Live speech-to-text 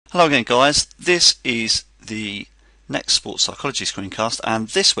Hello again guys, this is the next sports psychology screencast, and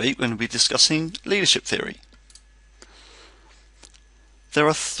this week we're going to be discussing leadership theory. There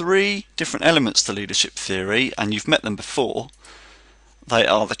are three different elements to leadership theory, and you've met them before. They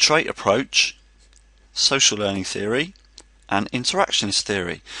are the trait approach, social learning theory, and interactionist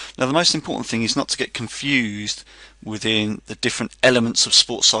theory. Now the most important thing is not to get confused within the different elements of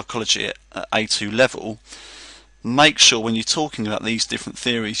sports psychology at A2 level. Make sure when you're talking about these different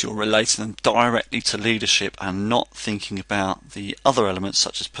theories you're relating them directly to leadership and not thinking about the other elements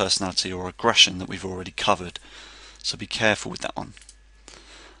such as personality or aggression that we've already covered. So be careful with that one.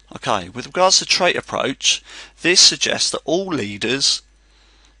 Okay, with regards to trait approach, this suggests that all leaders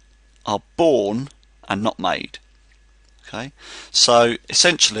are born and not made. Okay, so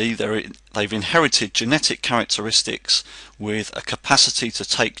essentially they've inherited genetic characteristics with a capacity to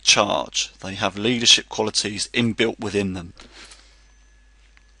take charge. They have leadership qualities inbuilt within them.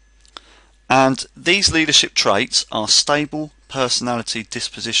 And these leadership traits are stable personality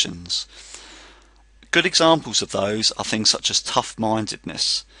dispositions. Good examples of those are things such as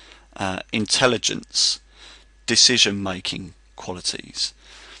tough-mindedness, intelligence, decision-making qualities,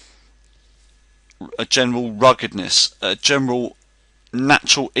 a general ruggedness, a general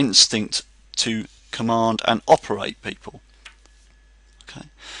natural instinct to command and operate people. Okay,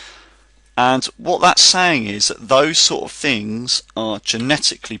 and what that's saying is that those sort of things are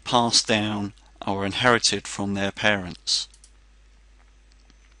genetically passed down or inherited from their parents.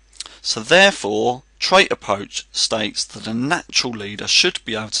 So therefore, trait approach states that a natural leader should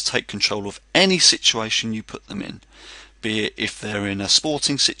be able to take control of any situation you put them in. Be it if they're in a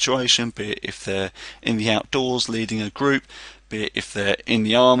sporting situation, be it if they're in the outdoors leading a group, be it if they're in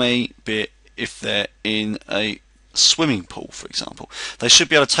the army, be it if they're in a swimming pool, for example. They should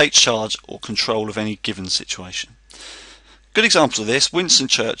be able to take charge or control of any given situation. Good examples of this, Winston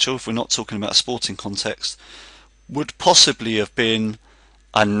Churchill, if we're not talking about a sporting context, would possibly have been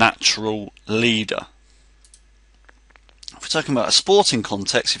a natural leader. If we're talking about a sporting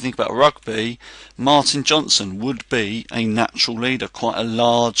context, if you think about rugby, Martin Johnson would be a natural leader, quite a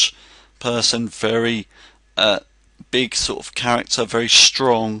large person, very big sort of character, very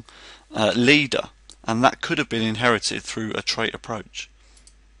strong leader, and that could have been inherited through a trait approach.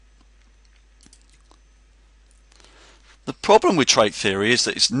 The problem with trait theory is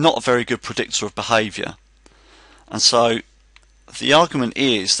that it's not a very good predictor of behaviour, and so the argument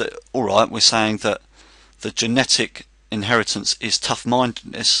is that, alright, we're saying that the genetic inheritance is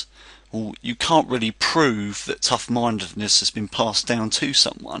tough-mindedness. Well, you can't really prove that tough-mindedness has been passed down to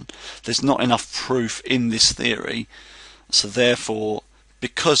someone. There's not enough proof in this theory, so therefore,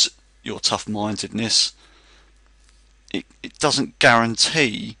 because your tough-mindedness, it doesn't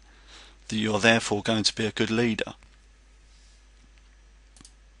guarantee that you're therefore going to be a good leader.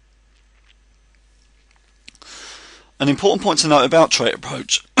 An important point to note about trait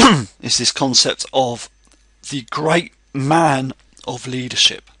approach is this concept of the great man of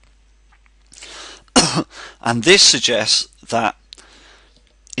leadership. And this suggests that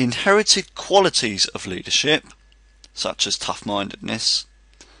inherited qualities of leadership, such as tough-mindedness,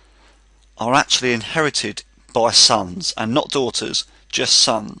 are actually inherited by sons and not daughters, just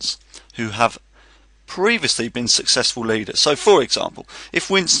sons who have previously been successful leaders. So for example, if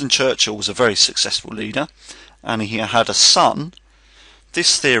Winston Churchill was a very successful leader and he had a son,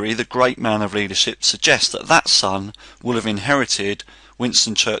 this theory, the great man of leadership, suggests that that son will have inherited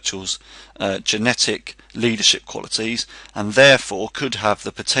Winston Churchill's genetic leadership qualities and therefore could have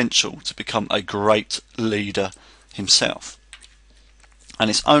the potential to become a great leader himself. And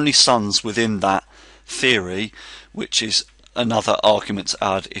it's only sons within that theory, which is another argument to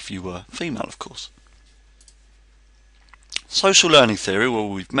add if you were female, of course. Social learning theory, well,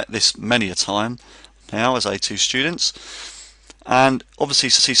 we've met this many a time now as A2 students, and obviously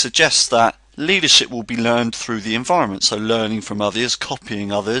he suggests that leadership will be learned through the environment, so learning from others,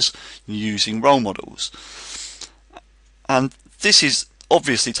 copying others, using role models. And this is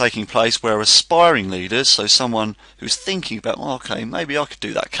obviously taking place where aspiring leaders, so someone who's thinking about, well, okay, maybe I could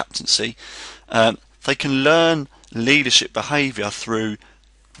do that captaincy, they can learn leadership behaviour through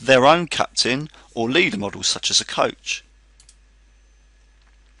their own captain or leader models such as a coach.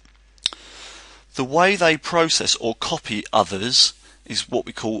 The way they process or copy others is what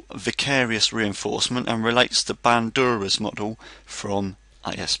we call vicarious reinforcement and relates to Bandura's model from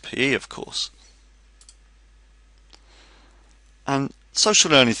ASPE, of course. And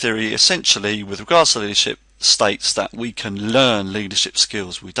social learning theory essentially, with regards to leadership, states that we can learn leadership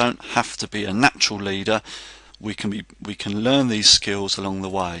skills. We don't have to be a natural leader. We can learn these skills along the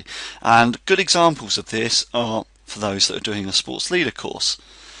way. And good examples of this are for those that are doing a sports leader course.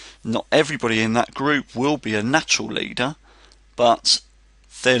 Not everybody in that group will be a natural leader, but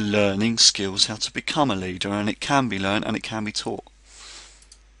they're learning skills how to become a leader, and it can be learned and it can be taught.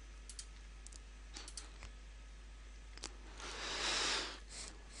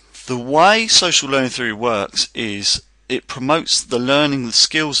 The way social learning theory works is it promotes the learning the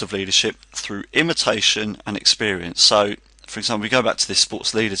skills of leadership through imitation and experience. So, for example, we go back to this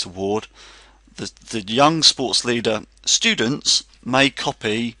Sports Leaders Award. The young sports leader students may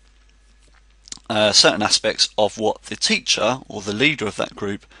copy certain aspects of what the teacher or the leader of that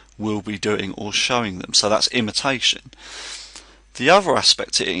group will be doing or showing them. So that's imitation. The other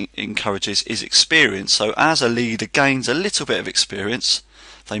aspect it encourages is experience. So as a leader gains a little bit of experience,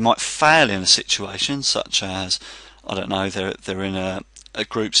 they might fail in a situation such as, I don't know, they're in a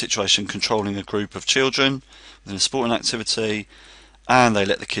group situation controlling a group of children within a sporting activity, and they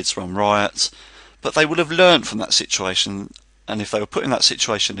let the kids run riot. But they would have learned from that situation, and if they were put in that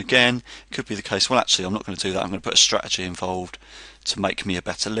situation again, it could be the case, well, actually, I'm not going to do that. I'm going to put a strategy involved to make me a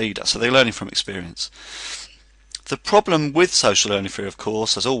better leader. So they're learning from experience. The problem with social learning theory, of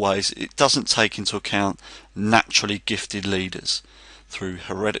course, as always, it doesn't take into account naturally gifted leaders through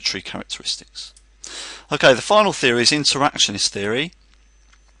hereditary characteristics. Okay, the final theory is interactionist theory,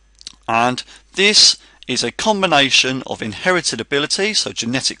 and this is a combination of inherited ability, so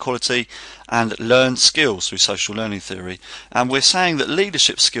genetic quality, and learned skills through social learning theory. And we're saying that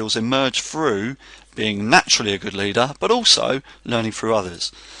leadership skills emerge through being naturally a good leader, but also learning through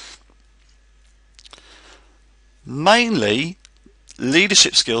others. Mainly,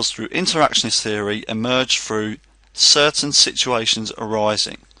 leadership skills through interactionist theory emerge through certain situations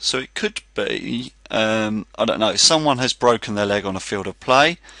arising. So it could be, I don't know, someone has broken their leg on a field of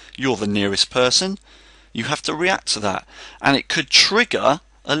play, you're the nearest person, you have to react to that, and it could trigger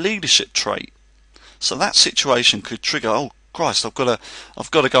a leadership trait. So that situation could trigger, oh Christ, I've got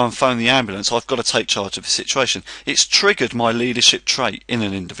to go and phone the ambulance, I've got to take charge of the situation. It's triggered my leadership trait in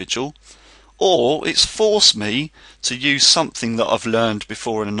an individual, or it's forced me to use something that I've learned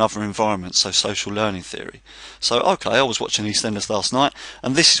before in another environment, so social learning theory. So, okay, I was watching EastEnders last night,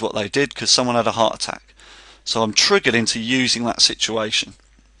 and this is what they did because someone had a heart attack. So I'm triggered into using that situation.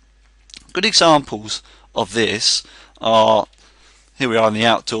 Good examples of this are, here we are in the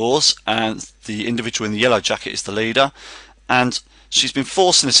outdoors, and the individual in the yellow jacket is the leader, and she's been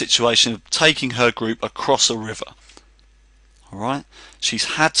forced in a situation of taking her group across a river. Alright,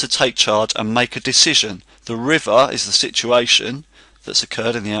 she's had to take charge and make a decision. The river is the situation that's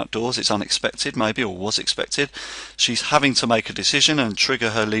occurred in the outdoors. It's unexpected, maybe, or was expected. She's having to make a decision and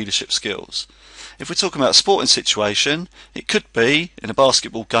trigger her leadership skills. If we're talking about a sporting situation, it could be, in a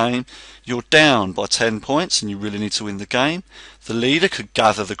basketball game, you're down by 10 points and you really need to win the game. The leader could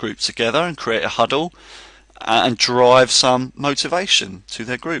gather the group together and create a huddle and drive some motivation to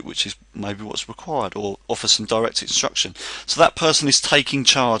their group, which is maybe what's required, or offer some direct instruction. So that person is taking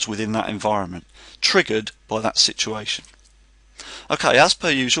charge within that environment, triggered by that situation. Okay, as per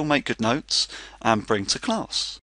usual, make good notes and bring to class.